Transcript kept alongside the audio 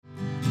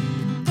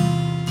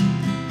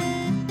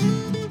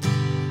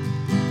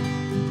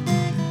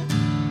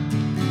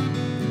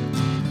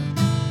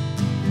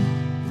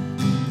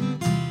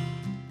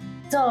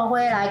伙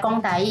来讲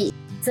台语，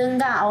真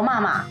甲欧妈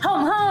妈好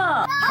唔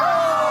好？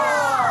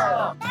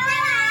好！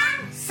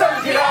升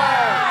起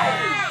来！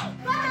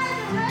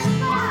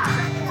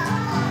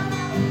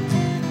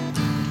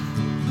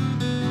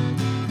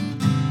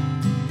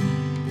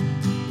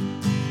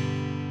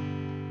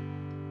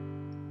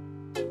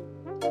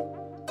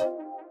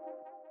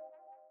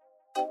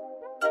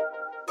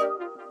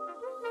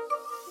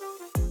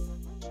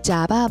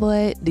食饱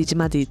未？你即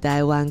马伫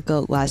台湾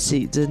国外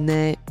时阵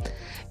呢？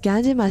今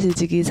日嘛是一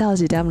支草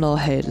是点落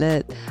系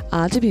列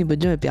啊！这篇文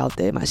章的标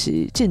题嘛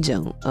是进前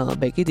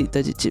袂记伫倒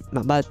一集，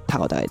慢慢读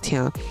互大家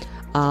听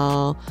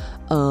啊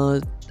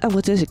按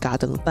我这是加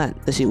长版，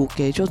就是有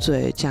加足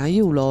侪真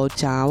有咯，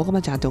我感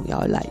觉真重要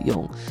的内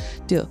容。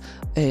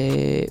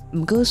对，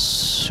毋过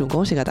想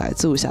讲先甲大家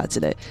注意一下一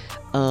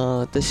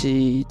个，就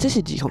是这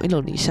是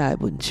2016年写的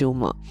文章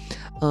嘛。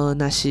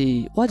若是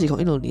我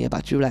2016年的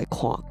目睭来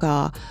看，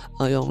甲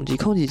用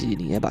2022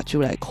年的目睭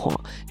来看，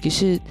其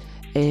实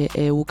会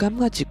有感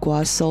觉一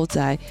寡所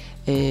在，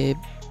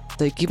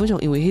就基本上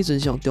因为迄阵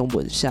是用中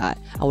文写的，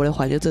我咧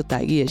翻译做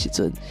台语的时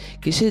阵，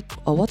其实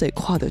我就会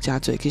看到真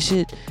侪，其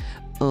实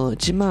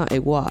即马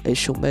的我会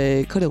想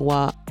要，可能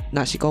我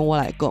若是讲我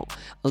来讲，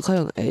可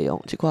能会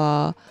用一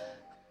寡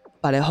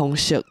别个方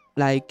式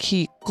来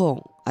去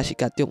讲，还是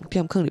甲重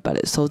点放伫别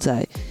个所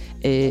在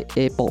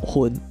的部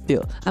分，对。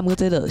毋过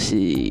这就是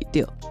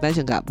对，咱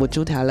先甲文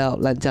章听了，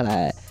咱再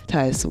来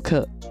思考，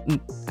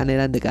安尼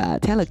咱就甲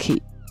听落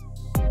去。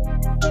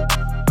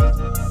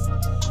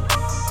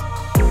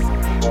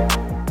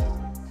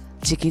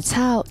一枝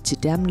草，一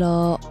点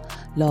露，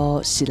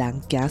路是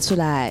人行出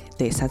来。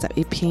第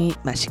31篇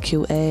嘛是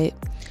Q&A。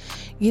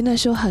囡仔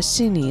小学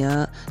4年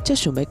啊，才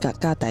想要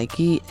教台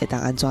语会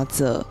当安怎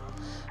做？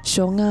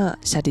小雅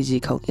写伫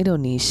2016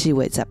年4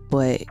月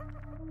18。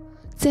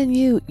战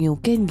友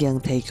杨建英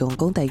提供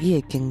讲台语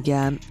的经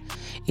验，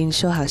因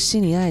小学4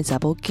年的查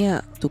某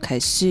囝拄开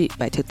始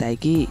拜读台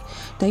语，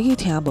台语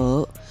听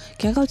无，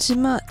行到即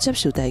马接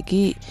受台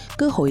语，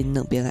佮互因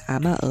两边的阿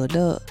嬷学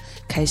了，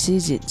开始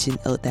认真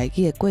学台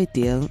语的过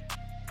程。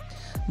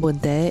问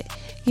题：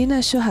囡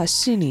仔小学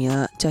4年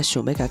啊，才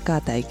想要教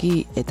台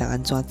语会当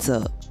安怎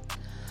做？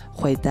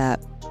回答：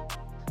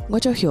我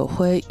足后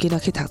悔囡仔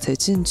去读册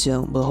进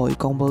前无互伊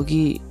讲母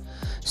语。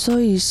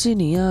所以4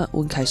年啊，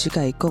阮开始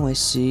甲伊讲的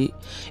时，伊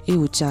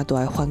有真大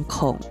的反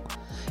抗，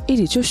一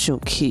直足生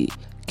气，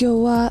叫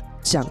我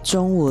讲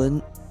中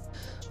文。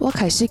我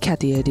开始徛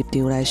伫个立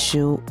场来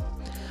想，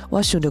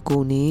我想到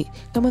旧年，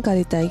感觉家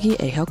己台语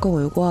会晓讲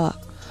的我，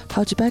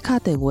头一摆敲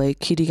电话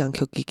去理工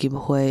局基金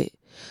会，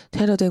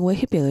听到电话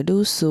迄边的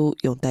女士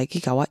用台语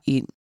甲我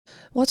应，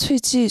我喙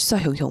齿煞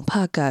雄雄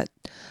拍结，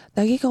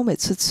台语讲袂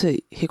出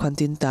嘴，迄款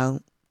震动。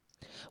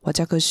我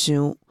才去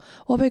想，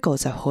我要50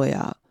岁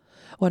啊！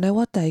原来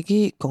我台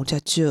语讲遮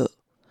少，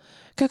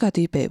甲家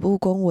己爸母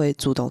讲话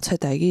自动切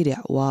台语掠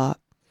我，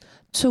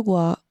出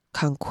外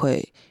工课、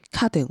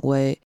敲电话，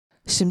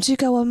甚至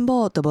甲阮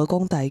某都无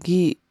讲台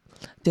语，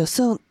就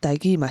算台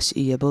语嘛是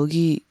伊的母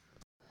语。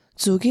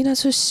自囡仔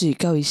出世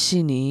到伊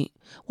4年，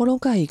我拢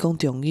甲伊讲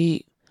中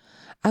语，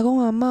阿公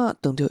阿嬷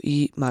当着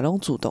伊嘛拢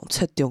自动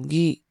切中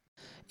语。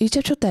伊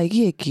接触台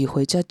语的机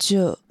会遮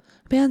少，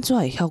要安怎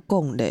会晓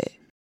讲咧？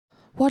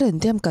我连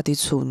踮家己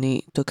厝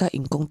内就甲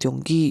因讲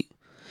中语。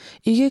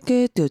伊个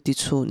家就伫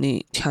厝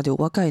内听着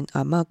我甲因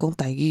阿嬷讲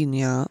台语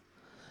尔，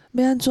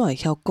要安怎会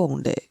晓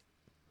讲咧？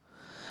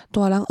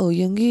大人学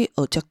英语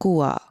学遮久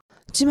啊，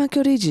即摆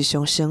叫你日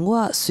常生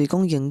活随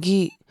讲英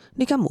语，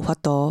你敢有法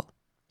度？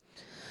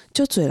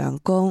足侪人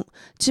讲，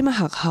即摆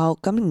学校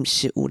敢毋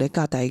是有咧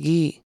教台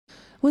语？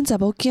阮查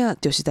某囝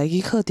就是台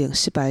语课程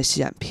失败的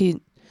实验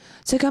品，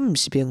这敢毋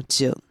是明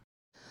证？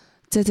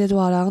侪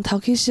大人头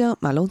起声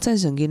嘛拢赞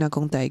成囡仔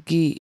讲台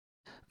语，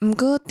毋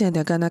过定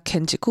定敢若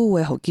牵一句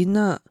话互囡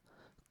仔。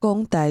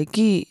讲台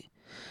语，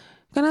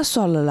敢若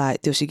刷落来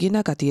就是囡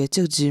仔家己的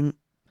责任。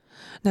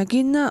若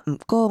囡仔毋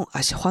讲，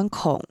也是反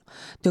抗，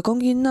就讲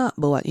囡仔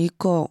无愿意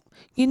讲，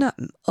囡仔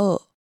毋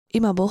学，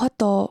伊嘛无法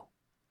度。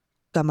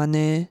干嘛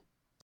呢？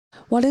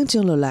我冷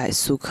静落来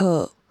思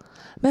考，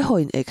要互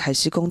因会开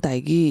始讲台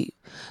语，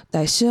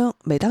大声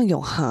袂当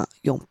用喊、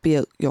用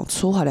逼、用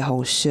处罚的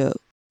方式。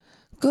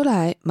过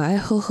来嘛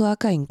要好好啊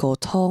甲因沟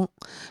通，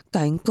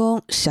甲因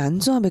讲是安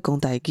怎要讲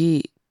台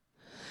语。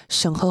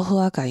想好好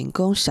啊，甲因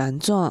讲是安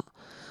怎？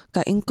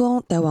甲因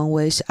讲台湾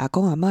话是阿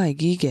公阿嬷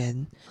的语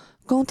言，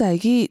讲台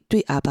语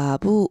对阿爸阿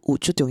母有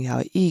足重要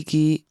的意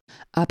义。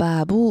阿爸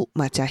阿母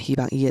嘛真希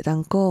望伊会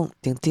当讲，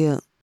等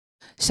等。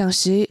同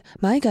时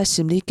嘛要甲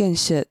心理建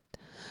设，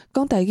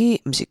讲台语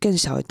毋是见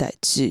笑的代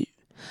志。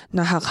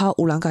若学校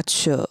有人甲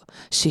笑，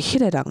是迄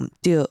个人毋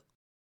对。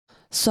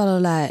刷落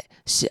来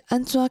是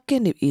安怎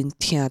建立因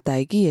听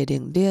台语的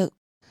能力？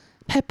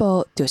撇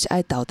步就是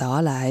爱豆豆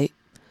啊来。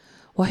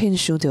我现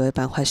想到的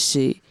办法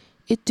是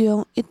一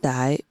中一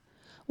台，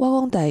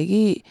我讲台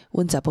语，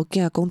阮查某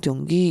囝讲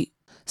中语。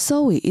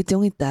所谓一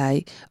中一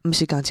台，毋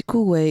是共一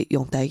句话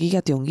用台语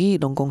甲中语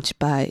拢讲一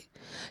摆，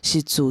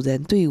是自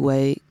然对话。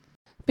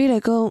比如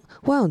讲，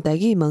我用台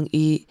语问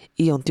伊，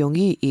伊用中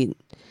语应，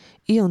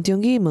伊伊用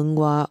中语问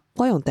我，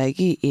我用台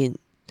语应。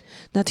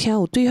若听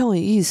有对方的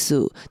意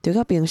思，就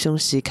甲平常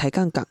时开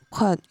讲共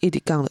款，一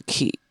直讲落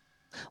去。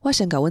我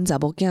先甲阮查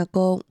某囝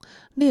讲，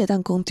你会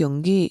当讲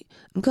中语，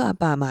毋过阿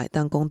爸嘛会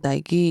当讲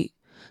台语，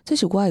这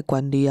是我的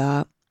权利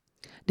啊。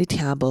你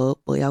听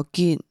无要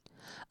紧，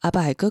阿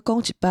爸会阁讲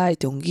一摆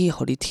中语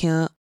互你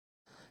听。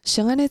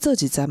先安尼做一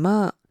阵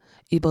仔，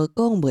伊无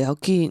讲无要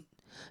紧，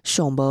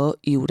上无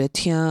伊有咧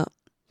听。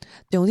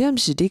重点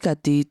是你家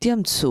己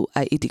踮厝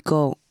爱一直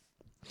讲。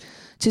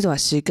这段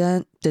时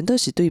间，顶多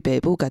是对爸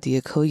母家己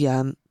的考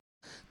验。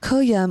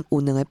考验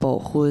有2个部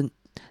分，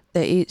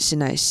第一是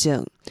耐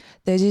性，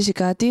第二是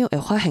家长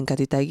会发现家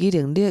己台语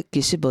能力其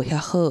实无遐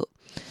好，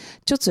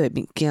足侪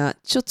物件、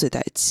足侪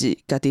代志，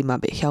家己嘛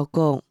袂晓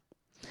讲。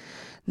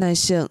耐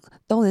性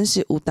当然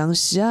是有当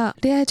时啊，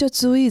你爱足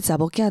注意查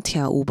某囝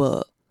听有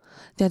无，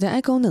定定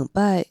爱讲2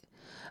摆，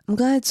毋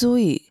过爱注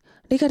意，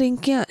你甲恁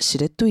囝是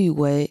咧对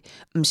话，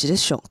毋是咧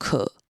上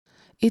课。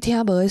伊听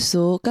无的事，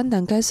简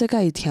单解说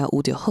甲伊听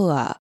有就好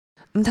啊，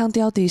毋通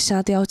调伫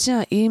声调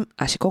正音，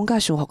也是讲甲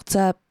伤复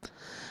杂。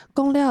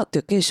讲了就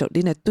继续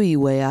恁的对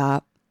话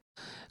啊。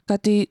家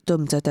己都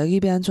毋知台语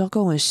要安怎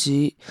讲的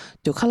时，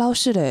就较老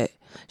实咧，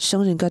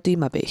承认家己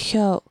嘛袂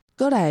晓，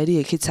过来你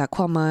会去查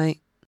看卖。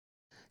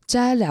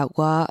再了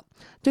我，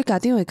对家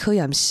长的考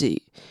验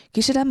是，其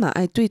实咱嘛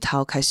爱对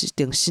头开始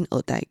重新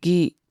学台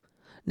语，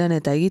咱的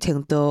台语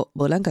程度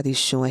无咱家己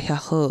想的遐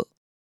好，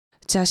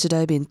正是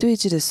来面对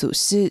这个事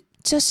实。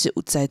这是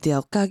有才调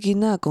教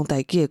囡仔讲台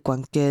语的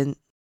关键。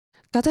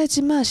加在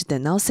即马是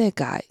电脑世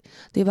界，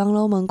伫网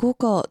络问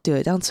Google就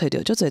会当找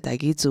到足侪台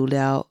语资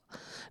料，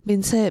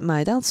并且嘛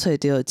会当找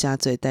到真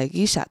侪台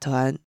语社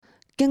团，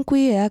经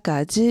几个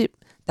加入，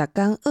逐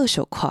工学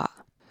小看。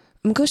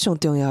毋过上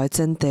重要的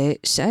前提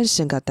是爱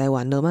先甲台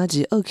湾罗马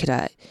字学起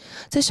来，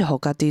这是互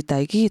家己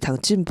台语通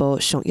进步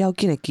上要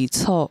紧的基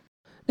础。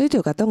你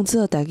着甲当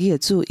做台语的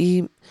注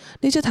音，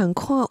你则通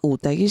看有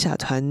台语社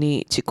团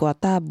呢一寡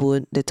答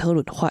文来讨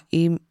论发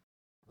音。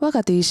我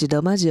家己是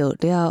罗马字学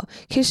了，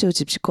去收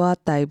集一寡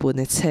台文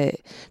的册，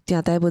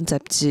订台文杂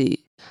志。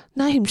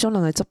那欣赏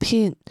人的作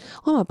品，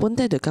我嘛本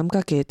地就感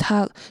觉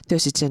加读就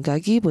是增加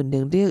语文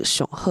能力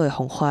上好的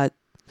方法。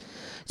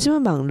即摆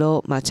网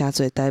络嘛真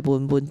侪台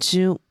文文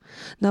章，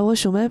若无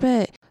想要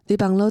买，伫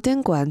网络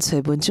顶悬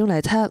找文章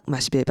来读嘛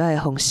是袂歹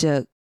的方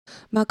式。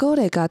嘛鼓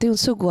励家长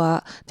出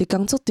外，伫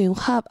工作场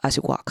合也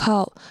是外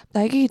口，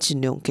台语尽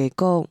量加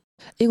讲，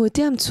因为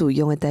踮厝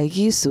用的台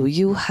语是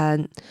有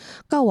限，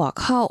到外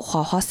口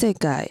花花世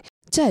界，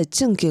才会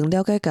正经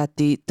了解家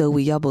己倒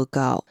位还无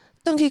够，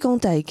转去讲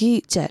台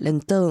语才会认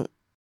同。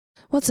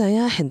我知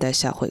影现代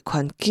社会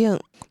环境，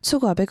出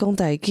外要讲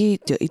台语，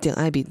就一定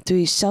爱面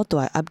对小大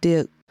的压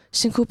力。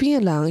身躯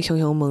边的人常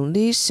常问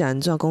你是安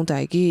怎讲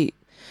台语，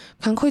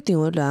工课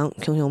场的人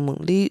常常问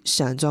你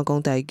是安怎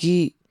讲台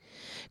语。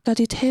家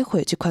己体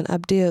会这款压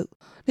力，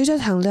你才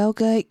通了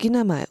解囡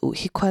仔嘛有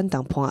迄款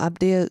同伴压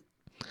力。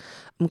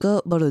毋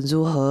过无论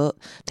如何，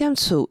踮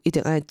厝一定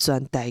爱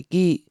全台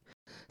语，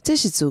这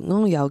是自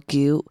我要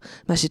求，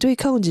嘛是对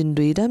抗人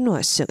类懒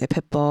惰性的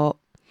撇步。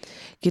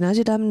今仔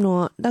日懒惰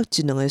落1、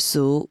2个词，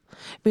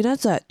明仔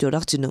载就落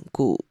1、2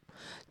句，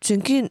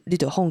真紧你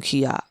就放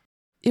弃啊！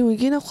因为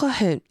囡仔发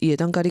现伊会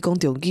当甲你讲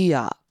中语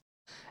啊。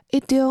一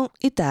中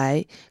一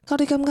台，到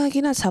你感觉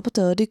囡仔差不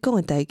多你讲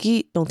的台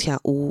语拢听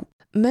有。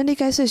毋免你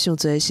解说伤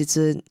侪的时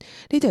阵，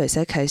你就会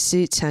使开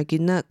始请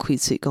囡仔开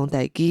喙讲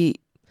台语。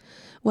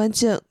原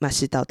则嘛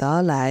是豆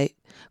豆来，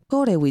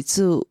鼓励为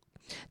主，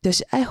就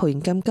是爱互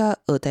因感觉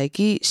学台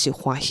语是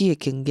欢喜的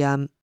经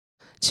验。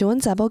像阮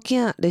查某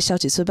囝咧烧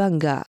一出放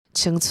假，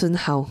青春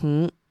校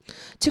园，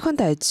即款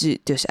代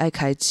志就是爱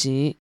开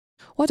钱。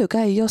我就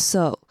甲伊约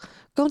束，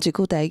讲一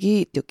句台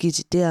语就记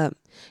1点，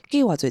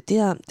记偌侪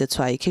点就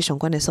带伊去相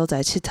关的所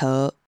在佚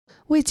佗。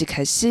为一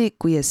开始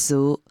规个词，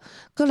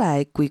过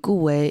来规句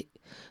话。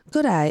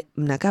过来，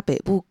毋若甲爸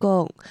母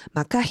讲，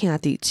嘛甲兄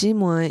弟姊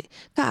妹、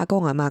甲阿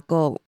公阿嬷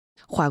讲，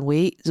范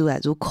围愈来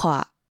愈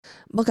宽。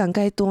要共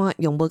阶段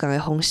用无共的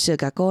方式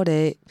甲鼓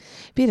励，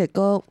比如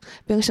讲，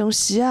平常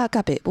时甲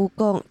爸母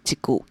讲一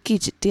句记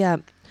1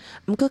点，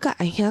毋过甲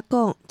阿兄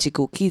讲一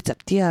句记10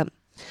点，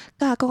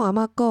甲阿公阿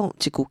嬷讲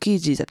一句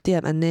记20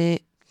点安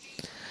尼。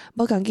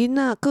无共囡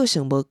仔个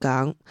性无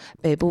共，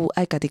爸母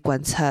爱家己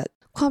观察，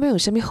看要用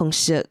啥物方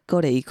式鼓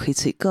励伊开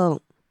喙讲。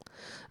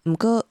毋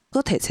过，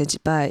搁提醒一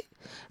摆。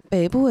爸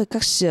母的角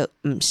色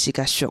毋是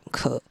甲上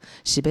课，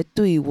是要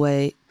对话，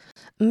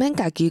毋免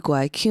家己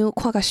怪腔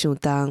看甲伤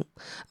重，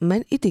毋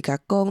免一直甲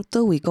讲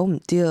倒位讲毋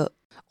对，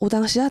有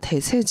当时提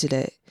醒一下，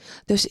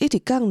就是一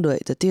直讲落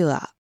就对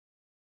啊。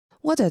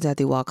我常常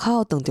伫外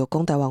口撞着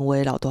讲台湾话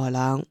的老大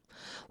人，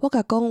我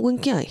甲讲阮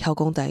囝会晓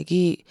讲台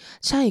语，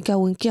请伊甲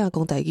阮囝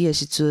讲台语的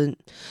时阵，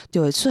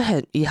就会出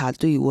现以下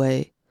对话：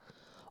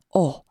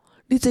哦，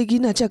你这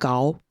囡仔遮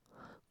敖，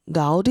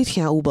敖你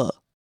听有无？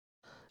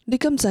你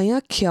敢知影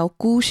翘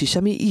句是啥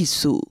物意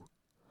思？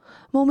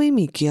某物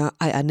物件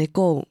爱安尼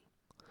讲，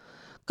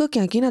搁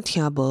惊囡仔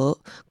听无，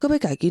搁要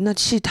甲囡仔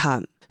试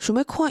探，想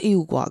要看伊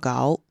有偌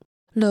敖，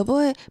落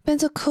尾变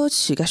做考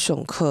试甲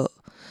上课，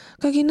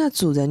甲囡仔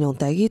自然用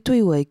台语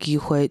对话机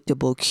会就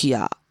无去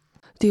啊。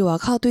伫外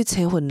口对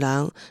青份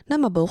人，咱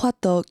嘛无法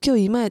度叫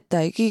伊莫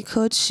台语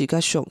考试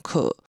甲上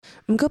课。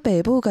毋过爸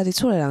母家己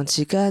厝内人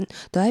之间，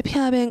就爱避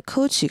免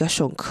考试甲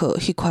上课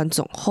迄款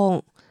状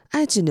况，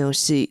爱尽量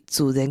是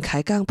自然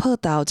开讲报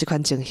道即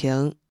款情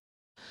形。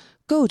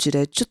阁有一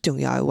个最重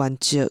要的原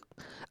则，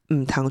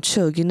毋通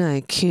笑囡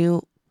仔的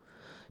腔。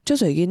足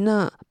侪囡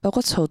仔，包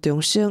括初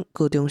中生、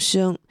高中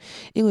生，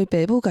因为爸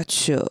母甲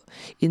笑，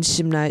因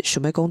心内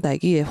想要讲台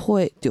语的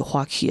火就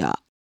花去啊。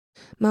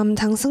嘛毋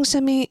通算啥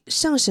物，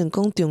上先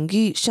讲中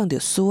语，上着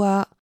输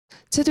啊。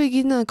这对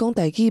囡仔讲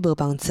台语无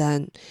帮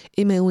赞，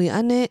因为为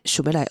安尼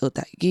想要来学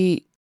台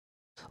语。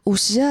有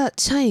时啊，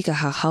请伊甲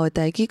学校的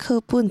台语课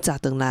本砸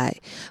转来，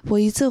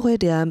陪伊做伙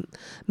念，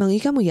问伊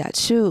敢有野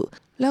手，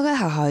了解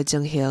学校的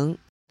情形。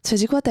找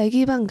一寡台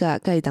语网甲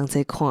伊同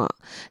齐看，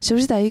是不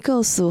是台语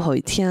故事互伊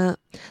听？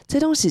这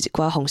拢是一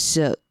寡方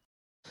式。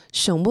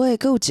上尾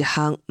阁有一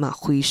项嘛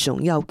非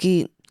常要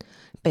紧，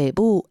爸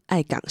母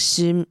爱共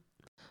心。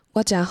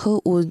我真好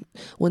运，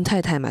阮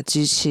太太嘛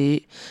支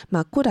持，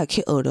嘛骨力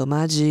去学罗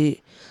马字，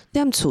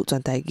踮厝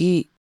全台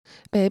语。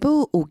爸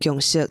母有共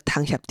识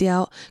通协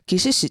调，其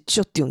实是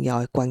最重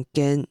要的关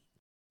键。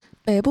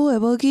爸母的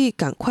母语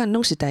共款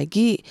拢是台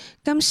语，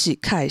敢是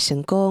较会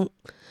成功？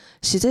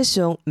实际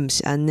上毋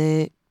是安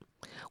尼。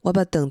我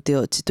捌撞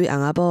到一对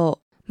翁仔某，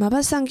嘛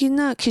捌送囡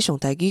仔去上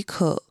台语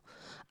课。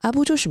阿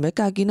母就想要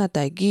教囡仔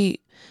台语，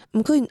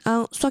毋过因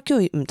翁煞叫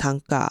伊毋通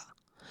教，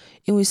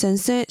因为先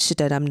生是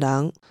台南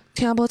人，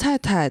听无太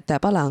太台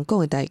北人讲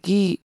的台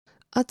语。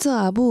做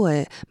阿母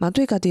的嘛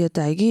对家己的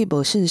台语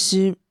无信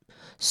心，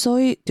所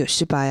以就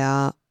失败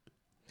啊。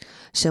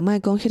先莫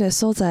讲迄个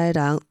所在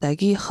的人台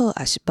语好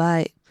还是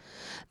歹，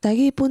台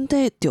语本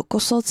地就各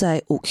所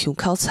在有腔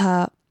口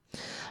差。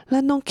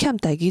咱拢欠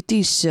台语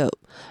知识，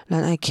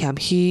咱爱谦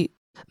虚，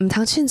毋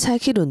通凊彩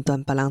去论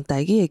断别人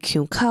台语的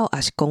腔口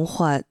也是讲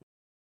法。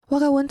我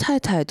甲阮太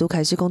太拄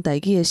开始讲台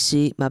语的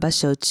时，嘛捌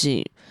相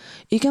争，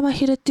伊感觉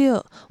迄个对，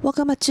我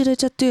感觉即个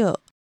才对。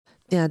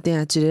定定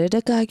一个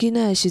咧教囡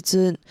仔的时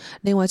阵，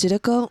另外一个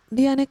讲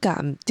你安尼教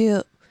毋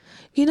对，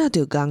囡仔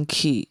就硬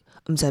气，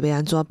毋知要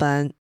安怎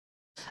办。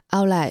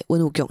后来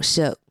阮有共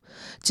识，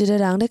一个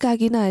人咧教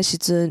囡仔的时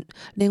阵，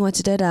另外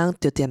一个人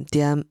就点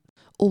点。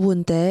有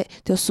问题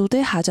就私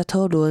底下才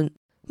讨论，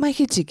莫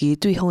去质疑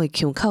对方的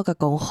腔口甲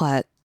讲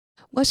法。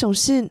我相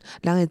信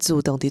人会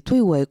自动伫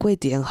对话的过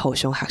程互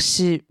相学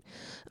习，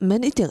毋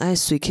免一定爱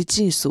随去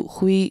争是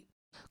非，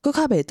搁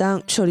较袂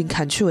当笑恁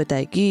牵手的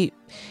台语，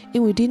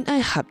因为恁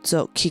爱合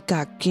作去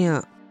教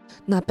囝。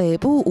若爸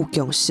母有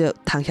共识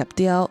通协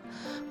调，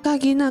教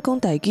囡仔讲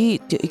台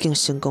语就已经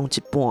成功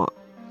一半。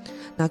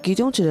若其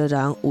中一个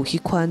人有迄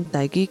款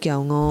台语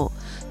骄傲，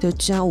就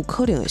真有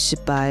可能会失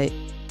败。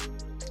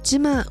即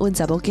马，阮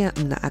查某囝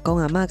毋若阿公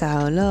阿嬷教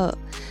好了，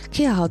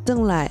去学校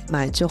转来，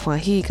嘛会足欢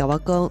喜甲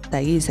我讲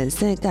台语先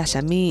生教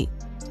啥物。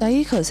台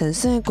语课先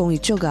生讲伊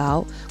足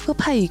敖，佮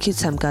派伊去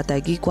参加台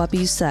语歌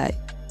比赛。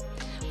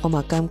我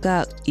嘛感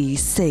觉伊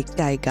世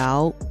界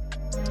敖。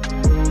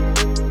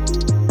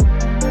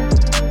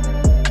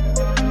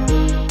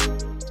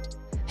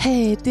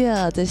嘿，对，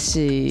这是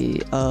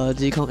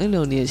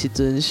2016年的时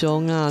阵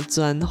上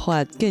转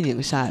发建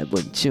营社的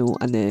文章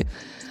安尼。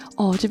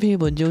这篇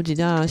文章真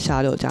正写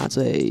了真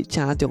侪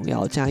真重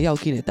要、真要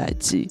紧的代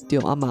志，对，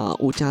嘛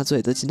有真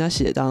侪就真正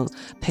是会当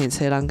评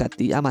测咱家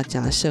己，嘛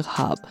真适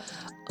合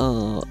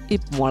一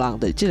般人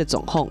的即个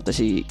状况，就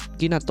是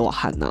囡仔大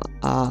汉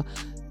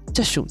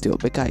才想到要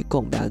甲伊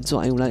讲要安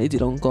怎，因为咱一直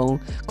拢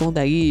讲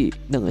台语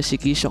两个时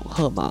机上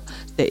好嘛。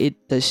第一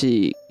就是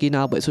囡仔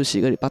袂出世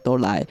个巴肚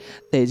内，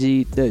第二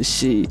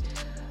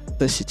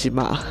就是即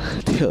马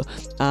对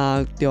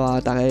对啊，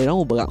大家拢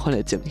有无共款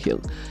的情形。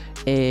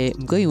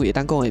毋过因为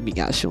当讲的物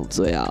件伤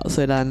多啊，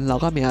所以咱留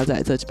到明仔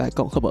载做一摆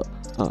讲好无？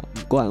毋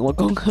管我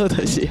讲好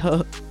就是好。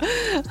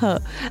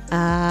好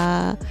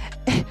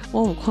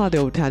我有看到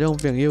有听众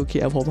朋友去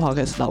Apple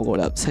Podcast 留5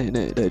粒星呢，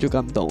对，就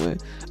感动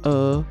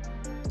的。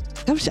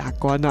感谢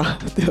官啊，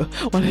对，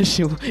我咧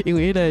想，因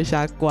为迄个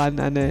写官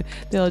安尼，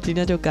对，真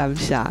正就感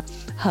谢。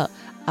好。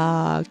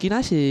今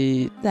仔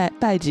是拜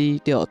二，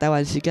对，台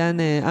湾时间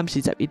的暗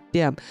时11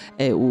点，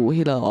会有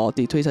迄个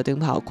伫推特顶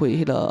头开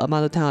迄个阿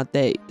妈都听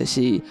day，就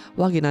是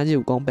我今仔日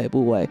有讲爸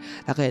母话，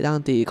大家会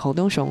当伫空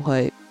中相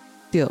会，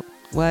对，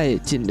我会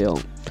尽量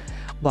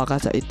活到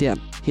11点，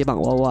希望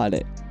我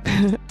咧。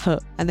好，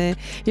安尼，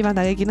希望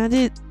大家今仔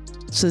日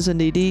顺顺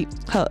利利。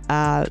好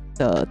阮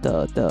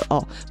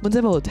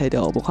这部有摕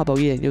到文化部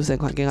语言优先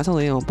环境送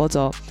人用补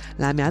助，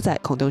来明仔载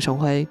空中相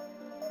会。